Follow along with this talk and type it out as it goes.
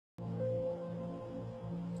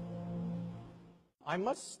I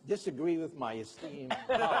must disagree with my esteemed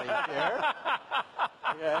colleague here.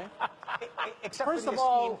 Okay? First of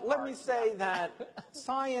all, let me say that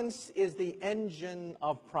science is the engine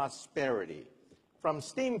of prosperity. From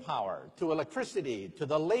steam power to electricity to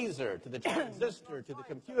the laser to the transistor to the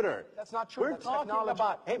computer. That's not true. We're talking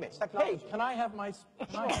about, hey, can I have my...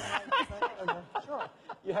 Sure.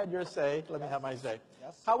 You had your say. Let me have my say.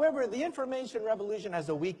 Yes. However, the information revolution has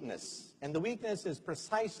a weakness, and the weakness is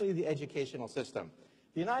precisely the educational system.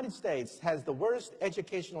 The United States has the worst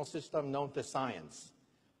educational system known to science.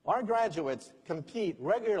 Our graduates compete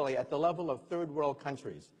regularly at the level of third world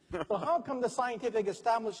countries. So how come the scientific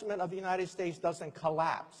establishment of the United States doesn't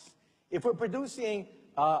collapse? If we're producing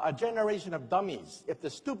a generation of dummies, if the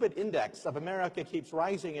stupid index of America keeps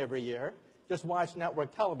rising every year, just watch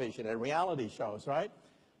network television and reality shows, right?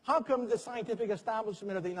 How come the scientific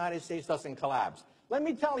establishment of the United States doesn't collapse? Let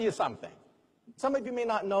me tell you something. Some of you may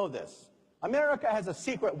not know this. America has a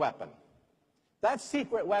secret weapon. That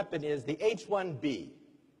secret weapon is the H-1B.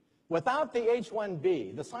 Without the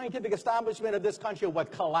H-1B, the scientific establishment of this country would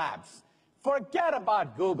collapse. Forget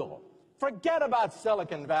about Google. Forget about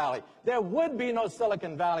Silicon Valley. There would be no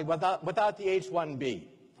Silicon Valley without the H-1B.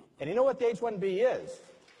 And you know what the H-1B is?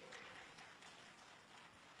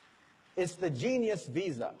 It's the genius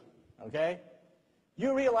visa, okay?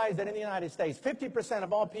 You realize that in the United States, 50%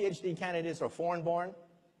 of all PhD candidates are foreign-born?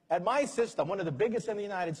 At my system, one of the biggest in the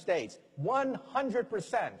United States,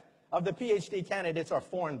 100% of the PhD candidates are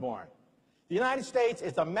foreign-born. The United States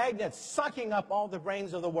is a magnet sucking up all the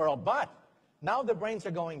brains of the world, but now the brains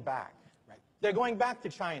are going back. Right. They're going back to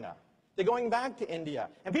China. They're going back to India.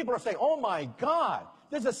 And people are saying, oh my God,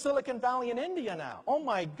 there's a Silicon Valley in India now. Oh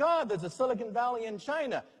my God, there's a Silicon Valley in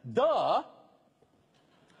China. Duh.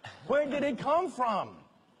 Where did it come from?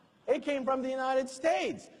 It came from the United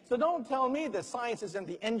States. So don't tell me that science isn't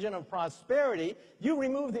the engine of prosperity. You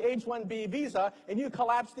remove the H-1B visa and you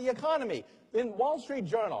collapse the economy. In Wall Street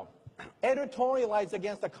Journal, editorialized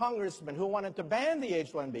against a congressman who wanted to ban the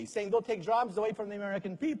H-1B, saying they'll take jobs away from the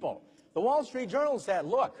American people. The Wall Street Journal said,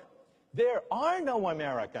 look, there are no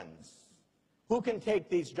Americans who can take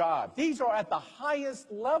these jobs. These are at the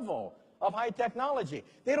highest level of high technology.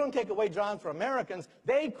 They don't take away jobs from Americans.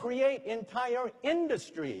 They create entire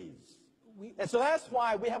industries. And so that's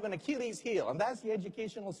why we have an Achilles heel, and that's the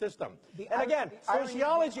educational system. And again,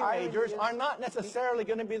 sociology majors are not necessarily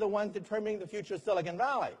going to be the ones determining the future of Silicon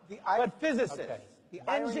Valley, but physicists,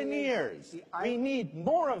 engineers. We need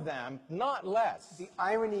more of them, not less. The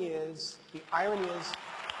irony is